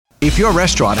If your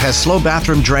restaurant has slow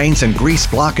bathroom drains and grease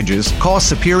blockages, call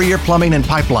Superior Plumbing and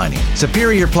Pipelining.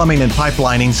 Superior Plumbing and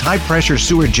Pipelining's high-pressure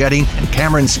sewer jetting and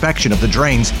camera inspection of the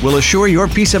drains will assure your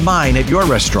peace of mind at your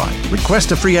restaurant.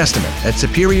 Request a free estimate at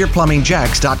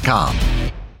SuperiorPlumbingJacks.com.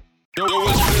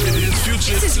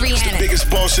 This is Rihanna. The biggest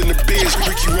boss in the biz,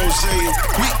 Ricky Rose.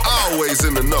 We always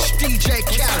in the know. DJ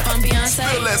Khaled. I'm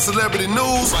Beyonce. All that celebrity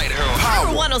news right here on Power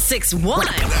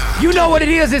 106.1. You know what it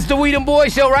is. It's the We Them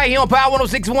Boys Show right here on Power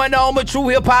 106.1, the home of true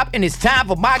hip-hop. And it's time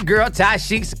for my girl, Ty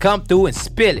Sheeks, to come through and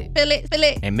spill it. Spill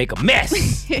it. And make a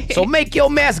mess. So make your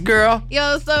mess, girl.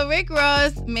 Yo, so Rick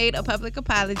Ross made a public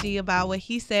apology about what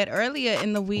he said earlier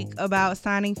in the week about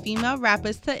signing female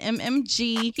rappers to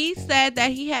MMG. He said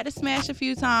that he had to smash a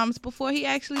few times before he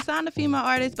actually signed a female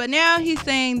artist, but now he's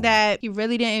saying that he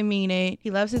really didn't mean it. He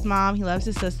loves his mom, he loves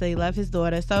his sister, he loves his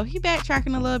daughter. So he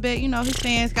backtracking a little bit. You know, his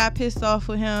fans got pissed off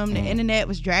with him. The internet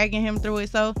was dragging him through it.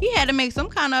 So he had to make some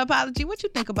kind of apology. What you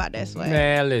think about that, Swag?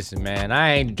 Man, listen, man.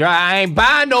 I ain't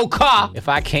buying no car if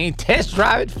I can't test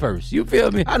drive it first. You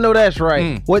feel me? I know that's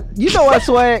right. What you know what,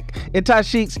 Swag and Ty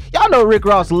Sheeks, y'all know Rick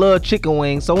Ross love chicken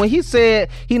wings. So when he said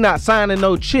he not signing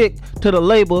no chick to the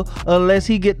label unless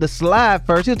he get the slide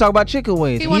first, he'll talk about chicken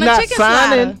wings. He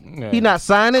not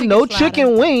signing no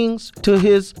chicken wings to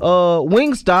his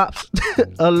wing stops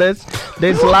unless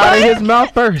they slide in his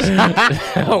mouth first.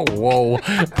 Oh, whoa.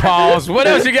 Pause. What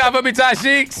else you got for me, Ty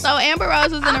Sheeks? So Amber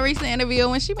Rose was in a recent interview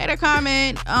when she made a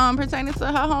comment pertaining to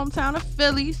her hometown of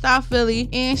Philly, South Philly,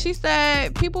 and she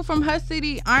said people from her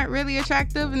city aren't really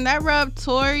attractive, and that rubbed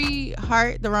Torrei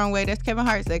Hart the wrong way. That's Kevin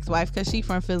Hart's ex-wife, because she's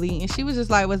from Philly, and she was just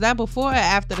like, was that before or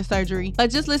after the surgery? But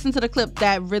just listen to the clip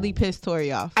that really pissed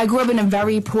Torrei off. I grew up in a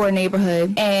very poor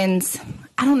neighborhood, and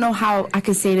I don't know how I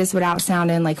could say this without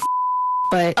sounding like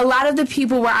but a lot of the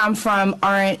people where I'm from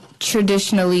aren't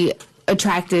traditionally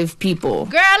attractive people.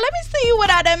 Girl, let me see you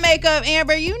without that makeup,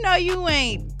 Amber. You know you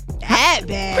ain't that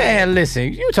bad. Man,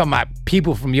 listen, you talking about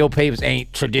people from your papers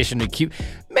ain't traditionally cute.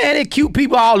 Man, they're cute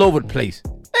people all over the place.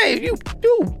 Hey, you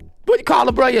what you call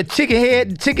it, bro? Your chicken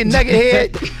head, chicken nugget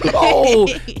head. Oh,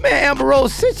 man, Amber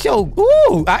Rose, sit your...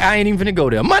 Ooh, I ain't even finna go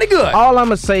there. Money good. All I'm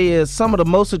going to say is some of the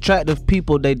most attractive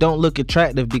people, they don't look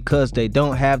attractive because they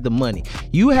don't have the money.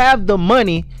 You have the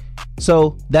money,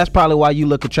 so that's probably why you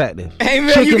look attractive. Hey,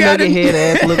 man, chicken you gotta... nugget head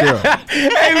ass little girl.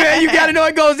 Hey, man, you got to know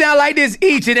it goes down like this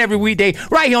each and every weekday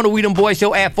right here on the We Them Boys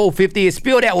Show at 4:50. It's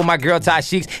Spill That with my girl, Ty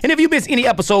Sheeks. And if you miss any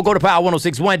episode, go to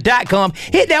power1061.com.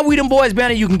 Hit that We Them Boys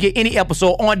banner. You can get any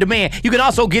episode on demand. You can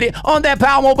also get it on that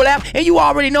Power mobile app. And you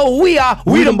already know who we are.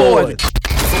 We Them Boys.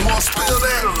 For more Spill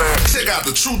That, check out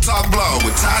the True Talk blog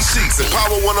with Ty Sheeks at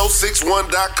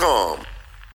power1061.com.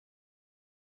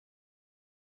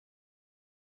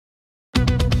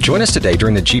 Join us today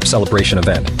during the Jeep Celebration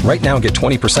event. Right now, get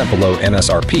 20% below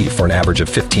MSRP for an average of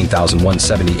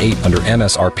 $15,178 under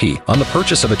MSRP on the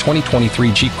purchase of a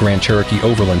 2023 Jeep Grand Cherokee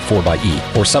Overland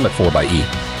 4xE or Summit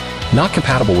 4xE. Not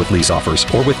compatible with lease offers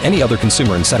or with any other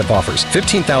consumer incentive offers.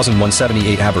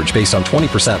 $15,178 average based on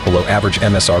 20% below average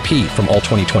MSRP from all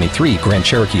 2023 Grand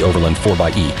Cherokee Overland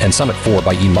 4xE and Summit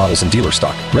 4xE models in dealer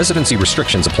stock. Residency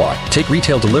restrictions apply. Take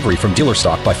retail delivery from dealer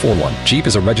stock by 4/1. Jeep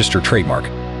is a registered trademark.